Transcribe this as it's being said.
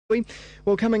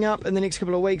Well, coming up in the next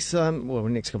couple of weeks, a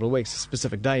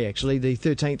specific day actually, the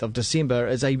 13th of December,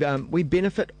 is a wee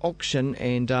benefit auction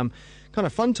and kind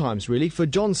of fun times really for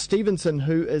John Stephenson,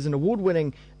 who is an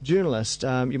award-winning journalist.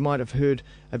 You might have heard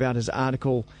about his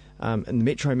article in the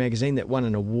Metro magazine that won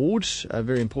an award, a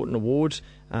very important award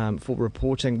for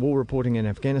war reporting in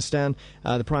Afghanistan.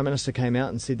 The Prime Minister came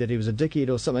out and said that he was a dickhead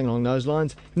or something along those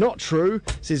lines. Not true,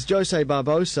 says José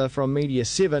Barbosa from Media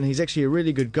 7. He's actually a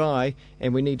really good guy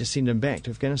and we need to send him back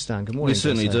to Afghanistan. Good morning, We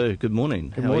certainly José. do. Good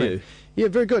morning. Good How morning. are you? Yeah,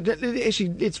 very good.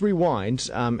 Actually, let's rewind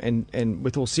and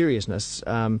with all seriousness,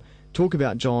 talk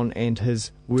about John and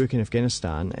his work in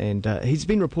Afghanistan. And he's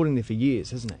been reporting there for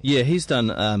years, hasn't he? Yeah, he's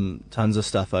done tons of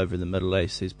stuff over in the Middle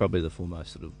East. He's probably the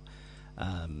foremost sort of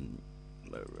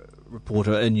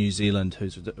reporter in New Zealand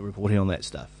who's reporting on that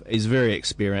stuff. He's very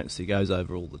experienced. He goes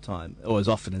over all the time, or as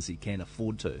often as he can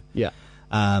afford to. Yeah.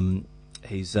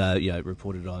 He's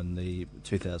reported on the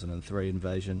 2003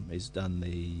 invasion. He's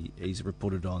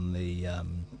reported on the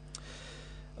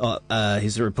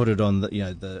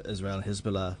the Israel and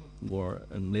Hezbollah war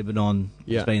in Lebanon.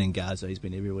 Yeah. He's been in Gaza. He's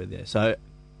been everywhere there. So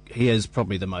he is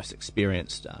probably the most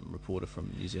experienced reporter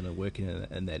from New Zealand working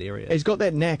in that area. He's got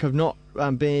that knack of not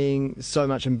being so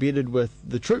much embedded with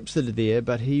the troops that are there,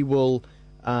 but he will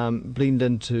blend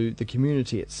into the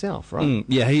community itself, right?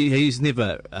 He's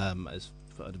never, as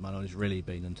far to my knowledge, really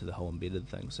been into the whole embedded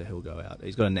thing. So he'll go out.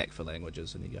 He's got a knack for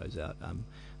languages, and he goes out.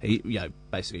 He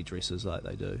basically dresses like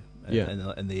they do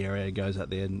in the area. Goes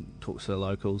out there and talks to the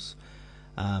locals.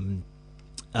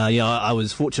 I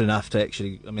was fortunate enough to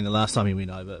actually. I mean, the last time he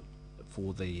went over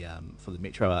for the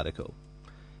Metro article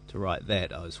to write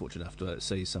that, I was fortunate enough to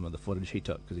see some of the footage he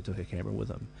took because he took a camera with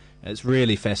him. And it's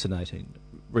really fascinating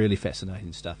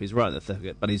stuff. He's right in the thick of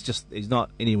it, but he's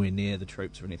not anywhere near the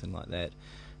troops or anything like that.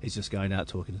 He's just going out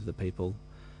talking to the people,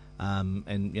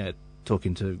 and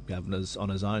talking to governors on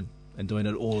his own. And doing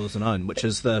it all as an own, which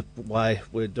is why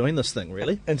we're doing this thing,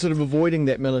 really. And sort of avoiding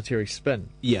that military spin.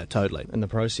 Yeah, totally. In the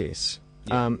process.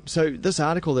 Yeah. So this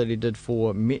article that he did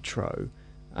for Metro...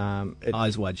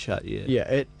 Eyes wide shut, yeah.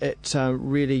 Yeah, it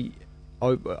really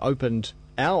opened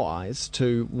our eyes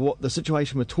to what the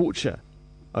situation with torture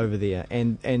over there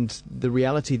and the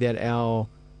reality that our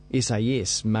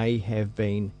SAS may have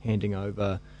been handing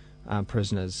over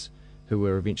prisoners who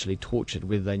were eventually tortured,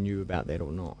 whether they knew about that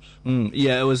or not.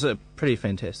 It was a pretty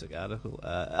fantastic article.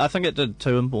 I think it did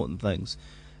two important things.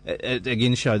 It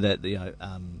again showed that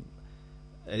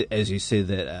as you said,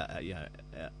 that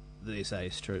the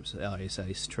SAS troops, our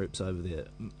SAS troops over there,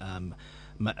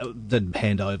 did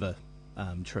hand over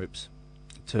troops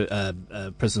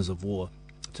to prisoners of war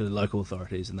to the local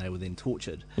authorities, and they were then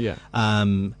tortured. Yeah.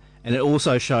 And it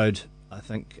also showed, I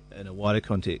think, in a wider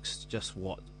context, just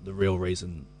what the real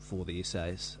reason for the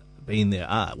SAS being there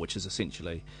are, which is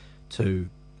essentially to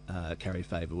carry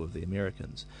favour with the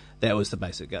Americans. That was the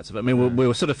basic guts of it. I mean, we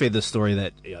were sort of fed the story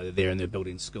that they're there and they're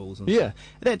building schools and stuff.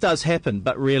 That does happen,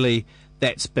 but really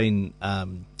that's been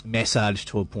massaged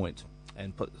to a point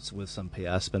and put with some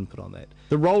PR spin put on that.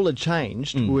 The role had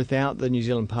changed without the New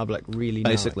Zealand public really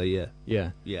basically knowing.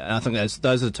 Yeah. And I think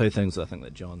those are the two things I think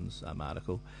that John's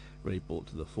article really brought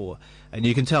to the fore, and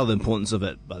you can tell the importance of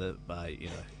it by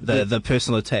the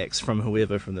personal attacks from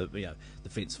whoever, from the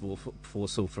defence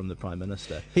force or from the Prime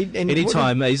Minister.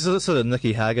 Anytime he's a sort of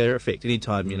Nicky Hager effect.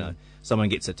 Anytime someone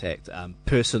gets attacked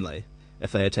personally,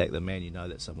 if they attack the man, you know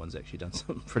that someone's actually done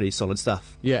some pretty solid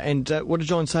stuff. Yeah, and what did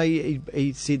John say?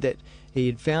 He said that he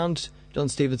had found John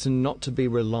Stephenson not to be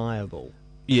reliable.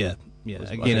 Yeah.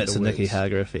 Again, it's a Nicky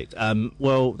Hager effect.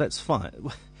 Well, that's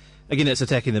fine. Again, it's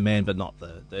attacking the man, but not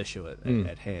the issue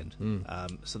at hand.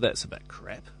 So that's a bit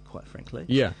crap, quite frankly.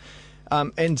 Yeah.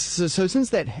 And so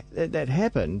since that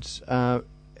happened,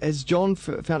 has John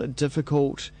found it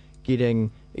difficult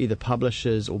getting either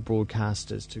publishers or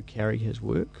broadcasters to carry his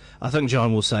work? I think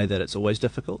John will say that it's always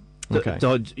difficult. Okay.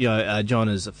 John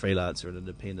is a freelancer and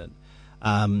independent.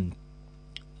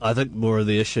 I think more of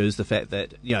the issue is the fact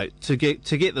that to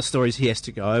get the stories he has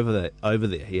to go over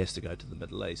there. He has to go to the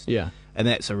Middle East. Yeah, and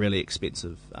that's a really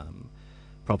expensive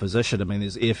proposition. I mean,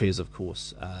 there's airfares, of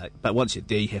course, but once you're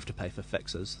there, you have to pay for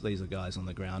fixers. These are guys on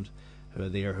the ground who are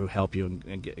there who help you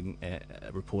and get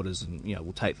reporters, and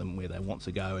will take them where they want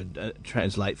to go and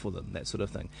translate for them, that sort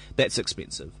of thing. That's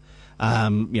expensive.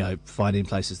 Finding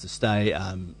places to stay,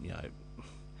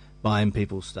 buying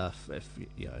people stuff.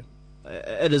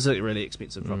 It is a really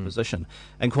expensive proposition,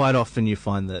 and quite often you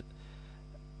find that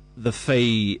the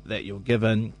fee that you're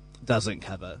given doesn't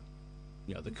cover,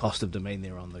 the cost of domain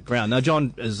there on the ground. Now,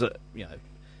 John is,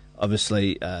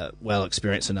 obviously well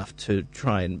experienced enough to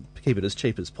try and keep it as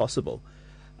cheap as possible,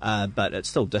 but it's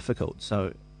still difficult.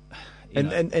 So,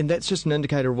 And that's just an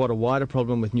indicator of what a wider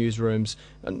problem with newsrooms,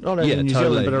 not only in New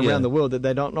totally, Zealand but around the world, that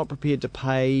they're not prepared to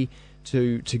pay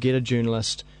to get a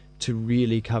journalist to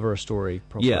really cover a story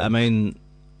properly. Yeah, I mean,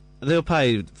 they'll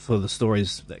pay for the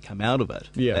stories that come out of it,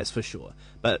 that's for sure.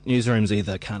 But newsrooms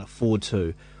either can't afford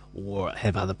to or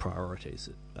have other priorities,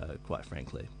 quite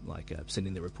frankly, like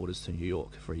sending their reporters to New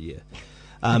York for a year.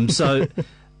 So,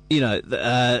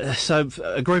 so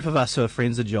a group of us who are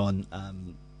friends of John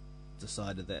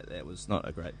decided that was not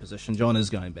a great position. John is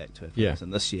going back to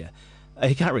Stephenson this year.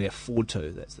 He can't really afford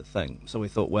to, that's the thing. So we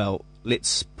thought, well,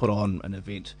 let's put on an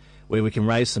event where we can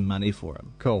raise some money for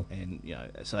him. Cool. And,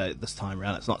 so this time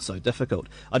around it's not so difficult.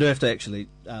 I do have to actually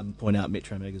point out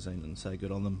Metro Magazine and say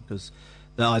good on them, because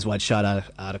the Eyes Wide Shut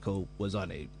article was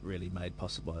only really made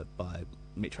possible by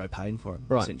Metro paying for him,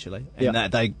 essentially. And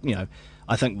they,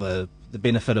 I think the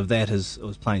benefit of that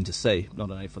was plain to see,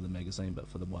 not only for the magazine but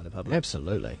for the wider public.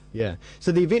 Absolutely, yeah.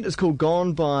 So the event is called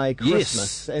Gone by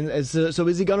Christmas. Yes. And so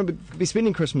is he going to be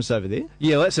spending Christmas over there?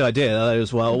 Yeah, well, that's the idea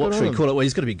as well. What should we call it? Well,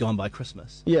 he's got to be gone by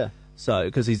Christmas. Yeah. So,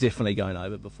 because he's definitely going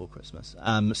over before Christmas.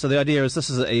 So the idea is this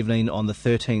is an evening on the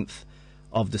 13th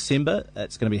of December.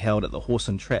 It's going to be held at the Horse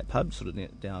and Trap pub, sort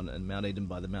of down in Mount Eden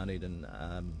by the Mount Eden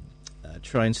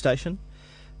train station.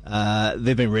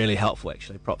 They've been really helpful,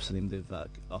 actually. Props to them. They've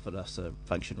offered us a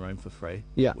function room for free,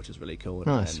 which is really cool,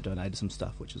 and donated some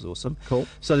stuff, which is awesome. Cool.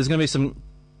 So there's going to be some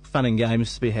fun and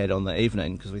games to be had on the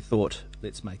evening, because we thought,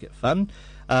 let's make it fun.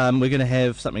 We're going to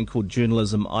have something called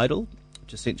Journalism Idol,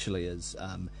 which essentially is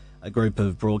a group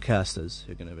of broadcasters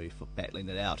who are going to be battling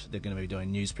it out. They're going to be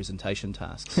doing news presentation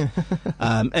tasks,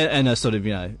 and a sort of,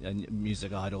 a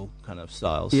music idol kind of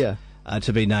styles. Yeah.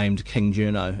 To be named King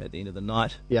Journo at the end of the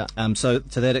night. Yeah. So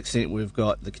to that extent, we've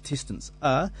got the contestants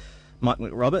are Mike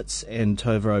McRoberts and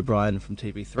Tova O'Brien from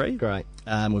TV3. Great.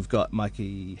 We've got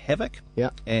Mikey Havoc. Yeah.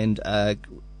 And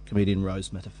comedian Rose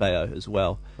Matafeo as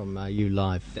well. From You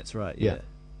Live. That's right. Yeah.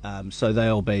 So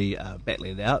they'll be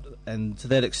battling it out, and to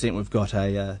that extent, we've got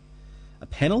a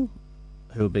panel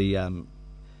who will be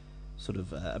sort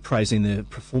of appraising the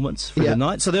performance for the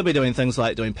night. So they'll be doing things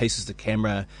like doing pieces to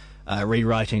camera,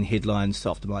 rewriting headlines to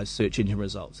optimise search engine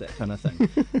results, that kind of thing.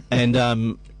 And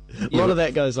a lot of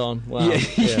that goes on. Wow.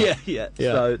 Yeah.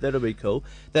 So that'll be cool.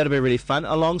 That'll be really fun.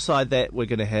 Alongside that, we're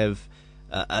going to have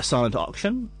a silent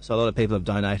auction. So a lot of people have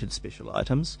donated special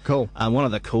items. Cool. One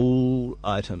of the cool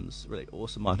items, really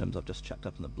awesome items I've just chucked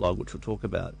up in the blog, which we'll talk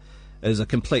about, is a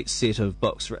complete set of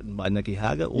books written by Nicky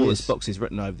Hager. All his books he's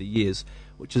written over the years,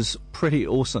 which is pretty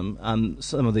awesome.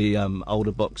 Some of the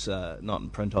older books are not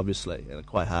in print, obviously, and are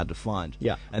quite hard to find.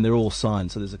 Yeah. And they're all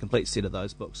signed, so there's a complete set of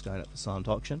those books going up for silent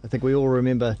auction. I think we all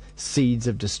remember Seeds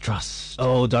of Distrust.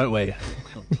 Oh, don't we?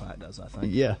 Clark does, I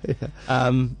think. Yeah.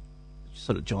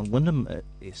 Sort of John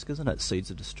Wyndham-esque, isn't it?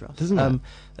 Seeds of Distrust. Isn't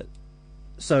it?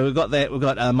 So we've got that. We've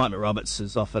got Mike McRoberts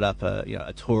has offered up a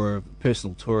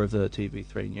personal tour of the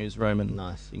TV3 newsroom, and you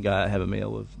can go out and have a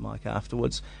meal with Mike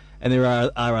afterwards. And there are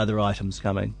other items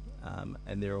coming,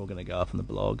 and they're all going to go up on the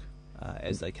blog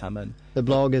as they come in. The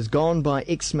blog is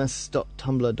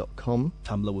gonebyxmas.tumblr.com.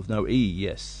 Tumblr with no E,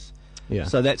 yes. Yeah.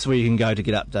 So that's where you can go to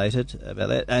get updated about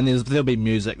that. And there'll be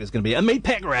music. There's going to be a meat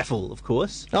pack raffle, of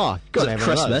course. Oh, got to have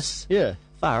Christmas. Yeah.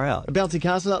 Far out. A bouncy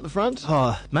castle up the front?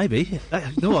 Oh, maybe.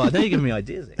 No, now you're giving me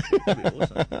ideas. That'd be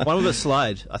awesome. One with a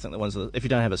slide. I think the ones if you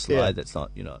don't have a slide, that's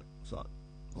not. It's not.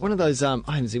 One of those. I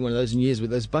haven't seen one of those in years. With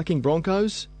those bucking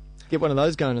Broncos. Get one of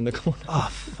those going in the corner. Oh,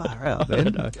 far out,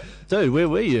 man. Dude, where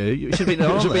were you? You should be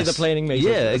on should be the planning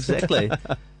meeting. Yeah, exactly.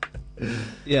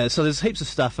 Yeah, so there's heaps of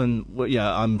stuff, and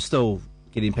I'm still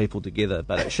getting people together,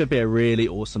 but it should be a really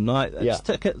awesome night.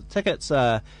 Tickets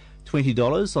are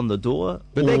 $20 on the door.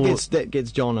 But that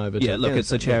gets John over. Yeah, look,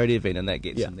 it's a charity event, and that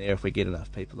gets him there. If we get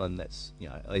enough people in, that's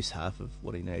at least half of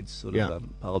what he needs sort of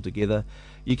pulled together.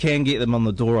 You can get them on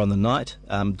the door on the night.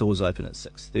 Doors open at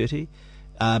 6:30.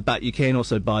 But you can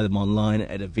also buy them online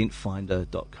at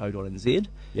eventfinder.co.nz.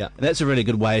 Yeah. And that's a really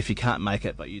good way if you can't make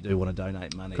it, but you do want to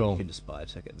donate money. Cool. You can just buy a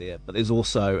ticket there. But there's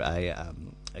also a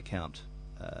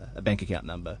bank account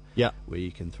number where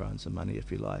you can throw in some money if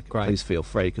you like. Great. Please feel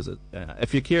free, because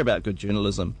if you care about good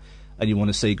journalism and you want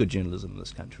to see good journalism in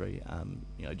this country,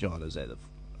 John is at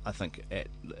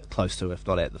close to, if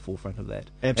not at the forefront of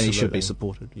that. Absolutely. And he should be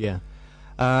supported. Yeah.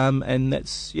 And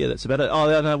that's about it.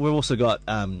 Oh, no, we've also got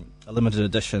a limited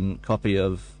edition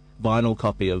vinyl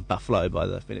copy of Buffalo by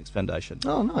the Phoenix Foundation.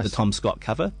 Oh, nice. The Tom Scott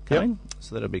cover coming,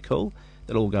 so that'll be cool.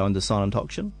 That'll all go into silent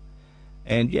auction.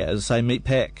 And as I say, meat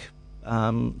pack,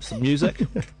 some music,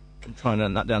 trying to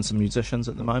nut down some musicians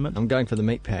at the moment. I'm going for the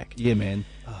meat pack. Yeah, man.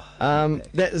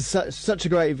 That is such a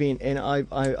great event, and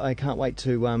I can't wait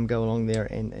to go along there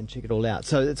and check it all out.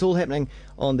 So it's all happening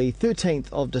on the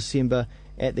 13th of December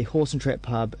at the Horse and Trap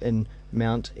Pub in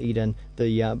Mount Eden.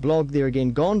 The blog there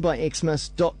again,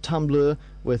 gonebyxmas.tumblr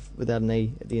without an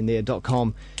E at the end there,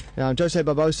 .com. José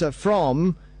Barbosa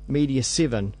from Media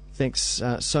 7. Thanks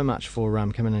so much for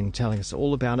coming in and telling us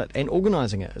all about it and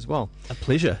organising it as well. A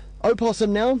pleasure.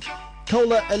 Opossum now,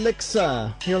 Cola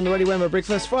Elixir, here on the Radio Whammo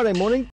Breakfast, Friday morning.